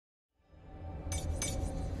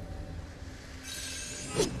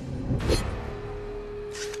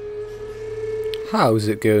How's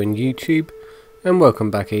it going, YouTube? And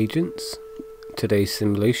welcome back, agents. Today's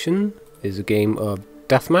simulation is a game of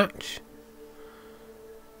Deathmatch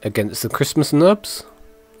against the Christmas Nubz,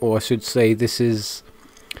 or I should say this is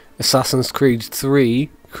Assassin's Creed 3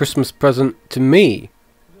 Christmas present to me.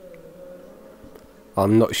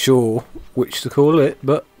 I'm not sure which to call it,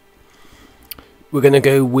 but we're gonna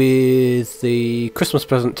go with the Christmas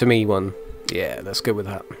present to me one. Yeah, let's go with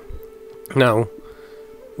that. Now,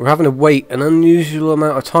 we're having to wait an unusual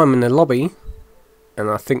amount of time in the lobby, and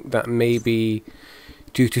I think that may be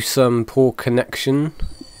due to some poor connection.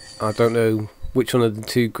 I don't know which one of the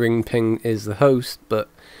two green ping is the host, but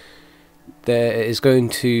there is going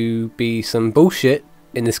to be some bullshit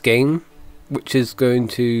in this game which is going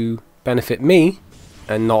to benefit me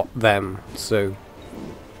and not them, so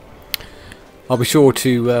I'll be sure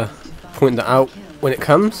to point that out when it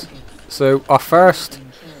comes. So our first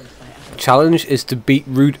challenge is to beat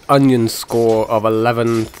Rude Onion's score of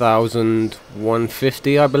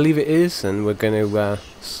 11,150, I believe it is, and we're going to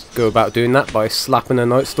go about doing that by slapping a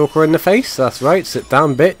Night Stalker in the face. That's right, sit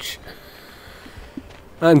down, bitch.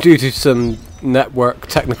 And due to some network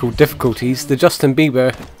technical difficulties, the Justin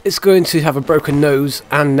Bieber is going to have a broken nose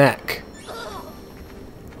and neck.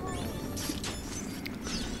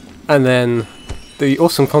 And then the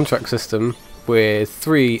awesome contract system with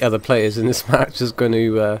 3 other players in this match is going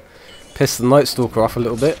to piss the Night Stalker off a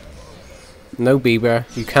little bit. No, Bieber,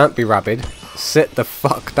 you can't be rabid. Sit the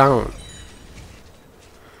fuck down.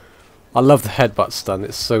 I love the headbutt stun,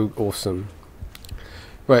 it's so awesome.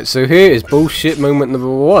 Right, so here is bullshit moment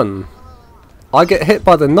number 1. I get hit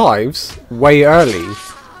by the knives way early,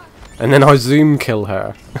 and then I zoom kill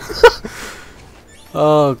her.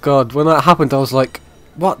 Oh god, when that happened I was like,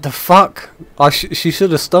 what the fuck? She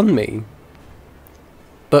should have stunned me.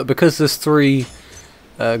 But because there's 3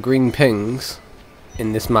 green pings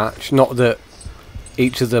in this match, not that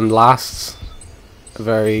each of them lasts a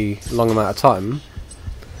very long amount of time,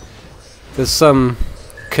 there's some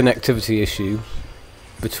connectivity issue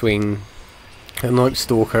between a Night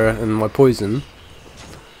Stalker and my poison.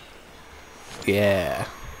 Yeah,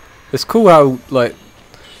 it's cool how like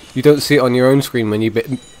you don't see it on your own screen when you've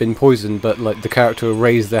been poisoned, but like the character will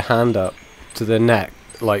raise their hand up to their neck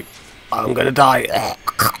like, I'm gonna die.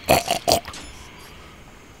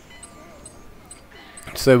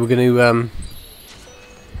 So we're going to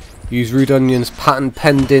use Rude Onion's patent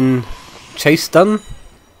pending chase stun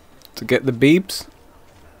to get the beebs.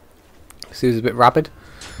 See, he was a bit rapid.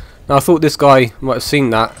 Now I thought this guy might have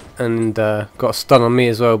seen that and got a stun on me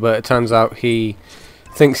as well, but it turns out he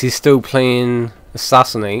thinks he's still playing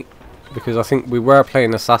Assassinate, because I think we were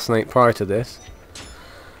playing Assassinate prior to this.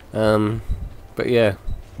 But yeah,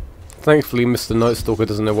 thankfully Mr. Night Stalker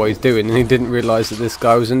doesn't know what he's doing, and he didn't realise that this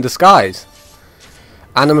guy was in disguise.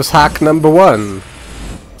 Animus hack number 1.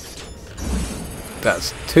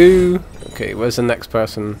 That's 2. Okay, where's the next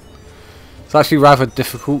person? It's actually rather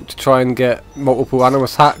difficult to try and get multiple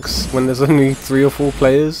Animus hacks when there's only 3 or 4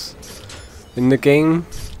 players in the game.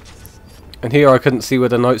 And here I couldn't see where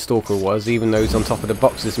the Night Stalker was, even though he's on top of the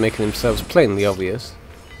boxes, making themselves plainly obvious.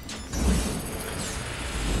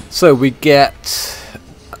 So we get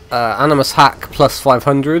Animus hack plus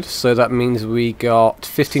 500, so that means we got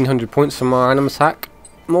 1,500 points from our Animus hack.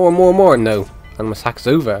 More. No, Animus hack's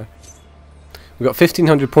over. We got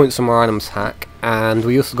 1,500 points from our Animus hack, and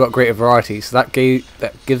we also got greater variety, so that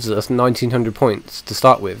gives us 1,900 points to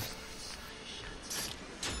start with.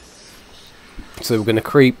 So we're going to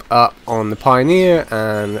creep up on the Pioneer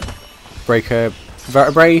and break her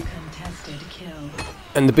vertebrae.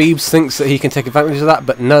 And the Beebs thinks that he can take advantage of that,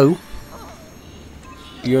 but no.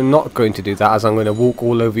 You're not going to do that, as I'm going to walk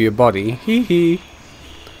all over your body. Hee hee.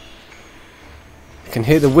 I can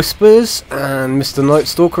hear the whispers, and Mr. Night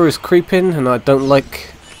Stalker is creeping, and I don't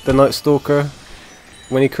like the Night Stalker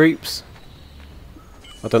when he creeps.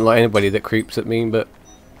 I don't like anybody that creeps at me, but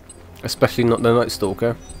especially not the Night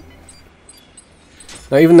Stalker.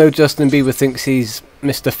 Now, even though Justin Bieber thinks he's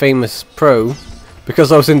Mr. Famous Pro,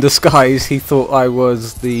 because I was in disguise, he thought I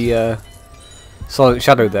was the Silent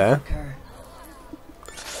Shadow there.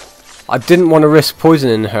 I didn't want to risk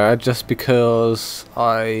poisoning her just because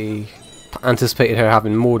I anticipated her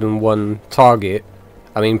having more than one target.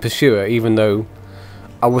 I mean pursuer, even though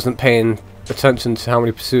I wasn't paying attention to how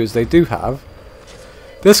many pursuers they do have.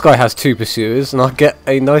 This guy has 2 pursuers, and I get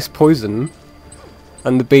a nice poison,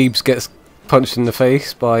 and the Beebs gets punched in the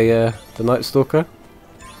face by the Night Stalker.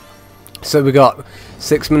 So we got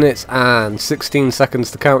 6 minutes and 16 seconds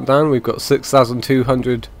to count down. We've got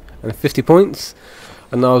 6,250 points,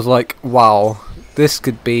 and I was like, wow, this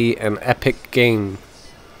could be an epic game.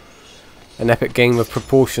 An epic game of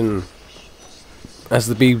proportion. as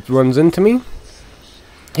the Beeb runs into me.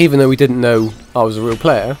 Even though we didn't know I was a real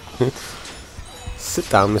player. Sit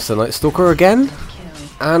down, Mr. Night Stalker again.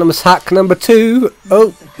 Animus hack number 2.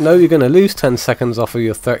 Oh, no, you're going to lose 10 seconds off of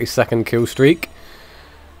your 30-second kill streak.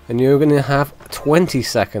 And you're going to have 20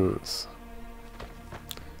 seconds.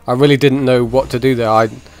 I really didn't know what to do there. I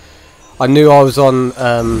knew I was on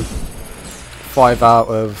 5 out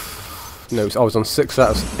of... No, I was on 6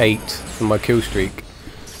 out of 8 for my kill streak.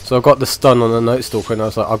 So I got the stun on the Night Stalker and I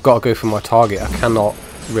was like, I've got to go for my target. I cannot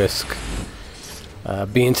risk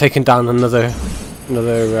being taken down another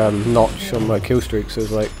notch on my kill streak. So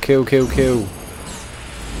it's like kill, kill, kill. And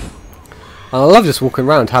I love just walking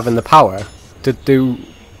around having the power to do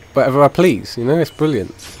whatever I please. You know, it's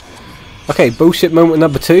brilliant. Okay, bullshit moment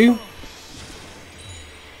number 2.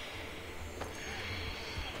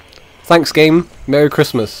 Thanks, game. Merry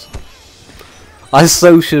Christmas. I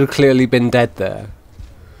so should have clearly been dead there.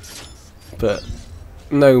 But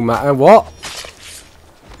no matter what,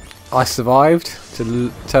 I survived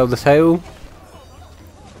to tell the tale.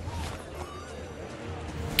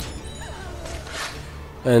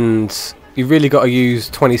 And you really got to use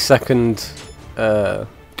 20-second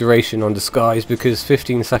duration on disguise, because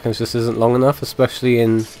 15 seconds just isn't long enough, especially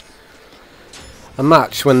in a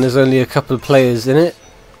match when there's only a couple of players in it.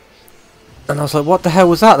 And I was like, what the hell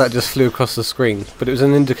was that just flew across the screen? But it was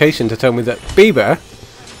an indication to tell me that Bieber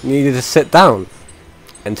needed to sit down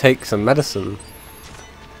and take some medicine.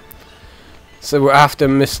 So we're after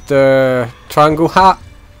Mr. Triangle Hat,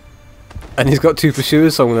 and he's got 2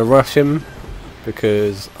 pursuers, so I'm going to rush him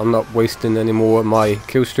because I'm not wasting any more of my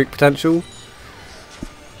kill streak potential.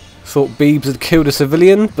 Thought Beebs had killed a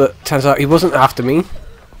civilian, but turns out he wasn't after me.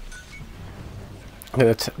 I'm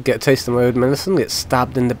going to get a taste of my own medicine, get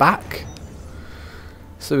stabbed in the back.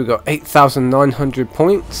 So we've got 8,900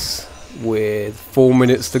 points with 4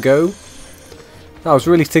 minutes to go. I was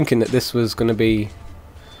really thinking that this was going to be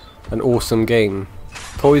an awesome game.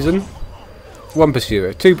 Poison, 1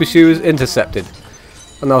 pursuer, 2 pursuers intercepted.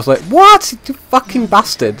 And I was like, what? You fucking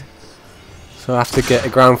bastard. So I have to get a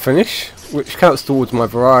ground finish, which counts towards my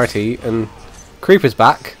variety. And Creeper's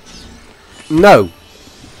back. No.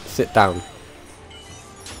 Sit down.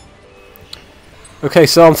 Okay,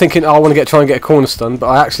 so I'm thinking, I want to try and get a corner stun, but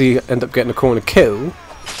I actually end up getting a corner kill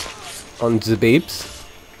on the Beebs.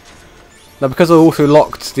 Now, because I also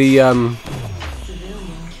locked the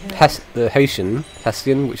Hessian,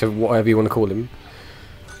 whatever you want to call him,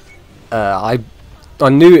 I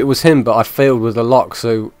knew it was him, but I failed with the lock,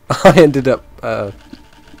 so I ended up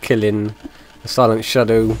killing the Silent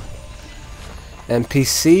Shadow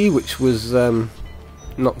NPC, which was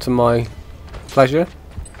not to my pleasure.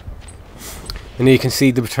 And here you can see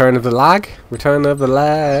the return of the lag. Return of the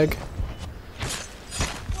lag.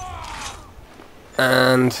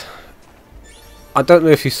 And I don't know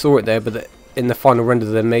if you saw it there, but in the final render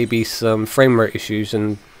there may be some frame rate issues,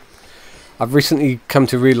 and I've recently come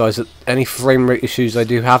to realise that any frame rate issues I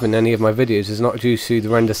do have in any of my videos is not due to the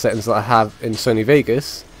render settings that I have in Sony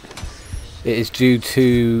Vegas. It is due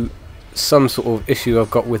to some sort of issue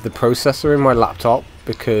I've got with the processor in my laptop,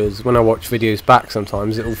 because when I watch videos back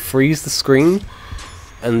sometimes it will freeze the screen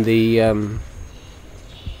and the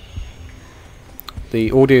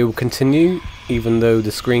audio will continue even though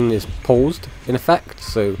the screen is paused in effect.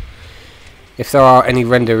 So if there are any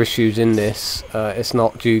render issues in this, it's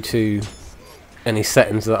not due to any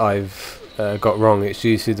settings that I've got wrong, it's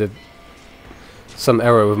due to some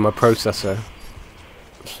error with my processor.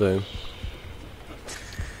 So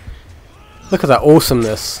look at that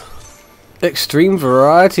awesomeness. Extreme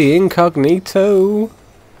variety incognito.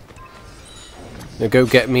 Now go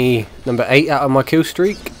get me number 8 out of my kill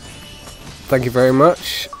streak. Thank you very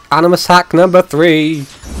much. Animus hack number 3.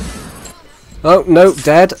 Oh no,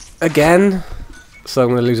 dead again. So I'm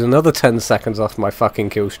going to lose another 10 seconds off my fucking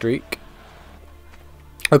kill streak.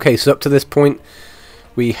 Okay, so up to this point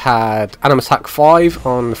we had Animus hack 5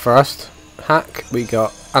 on the first hack. We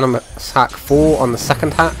got Animus hack 4 on the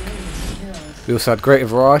second hack. We also had greater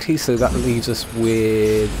variety, so that leaves us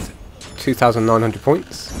with 2,900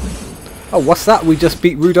 points. Oh, what's that? We just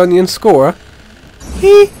beat Rude Onion's score.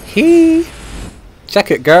 Hee hee.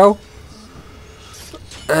 Check it, girl.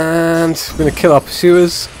 And we're going to kill our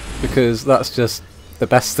pursuers, because that's just the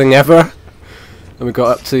best thing ever. And we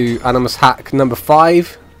got up to Animus hack number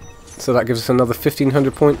 5. So that gives us another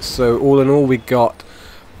 1,500 points. So all in all, we got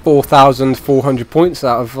 4,400 points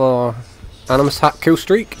out of our Animus hack kill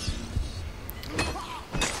streak.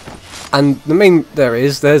 And the main,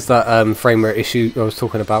 there's that frame rate issue I was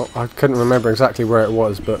talking about. I couldn't remember exactly where it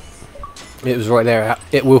was, but it was right there.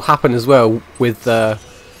 It will happen as well with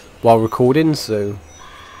while recording, so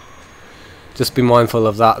just be mindful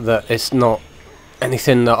of that it's not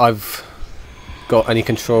anything that I've got any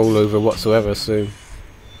control over whatsoever. So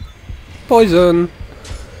poison,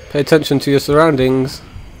 pay attention to your surroundings.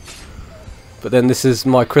 But then this is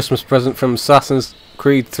my Christmas present from Assassin's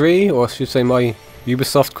Creed 3, or I should say my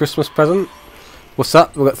Ubisoft Christmas present. What's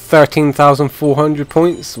that? We've got 13,400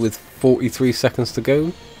 points with 43 seconds to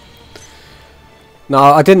go.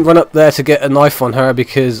 Now, I didn't run up there to get a knife on her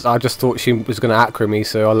because I just thought she was going to aggro me,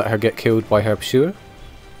 so I let her get killed by her pursuer,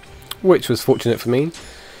 which was fortunate for me.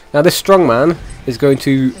 Now, this strongman is going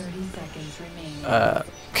to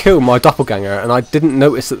kill my doppelganger, and I didn't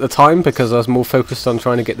notice at the time because I was more focused on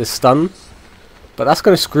trying to get this stun. But that's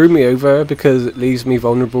going to screw me over because it leaves me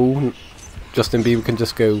vulnerable. Justin Bieber can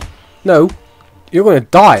just go, "No, you're going to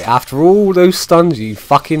die after all those stuns, you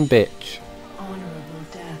fucking bitch."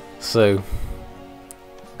 So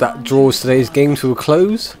that draws today's game to a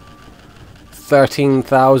close.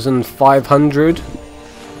 13,500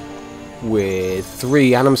 with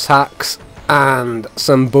 3 animus hacks and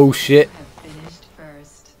some bullshit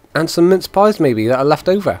and some mince pies maybe that are left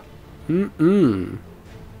over.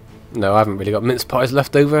 No, I haven't really got mince pies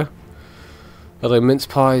left over. Although mince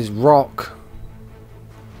pies rock.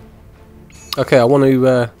 Okay, I want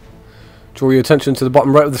to draw your attention to the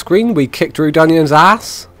bottom right of the screen. We kicked Drew Dunion's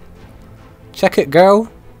ass. Check it, girl.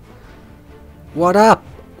 What up?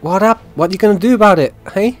 What up? What are you going to do about it?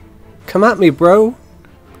 Hey? Come at me, bro.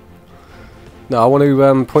 Now, I want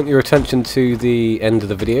to point your attention to the end of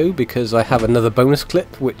the video because I have another bonus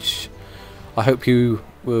clip which I hope you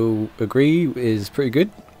will agree is pretty good.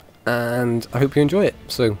 And I hope you enjoy it.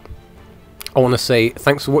 So, I want to say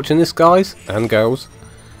thanks for watching this, guys and girls.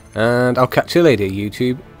 And I'll catch you later,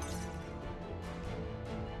 YouTube.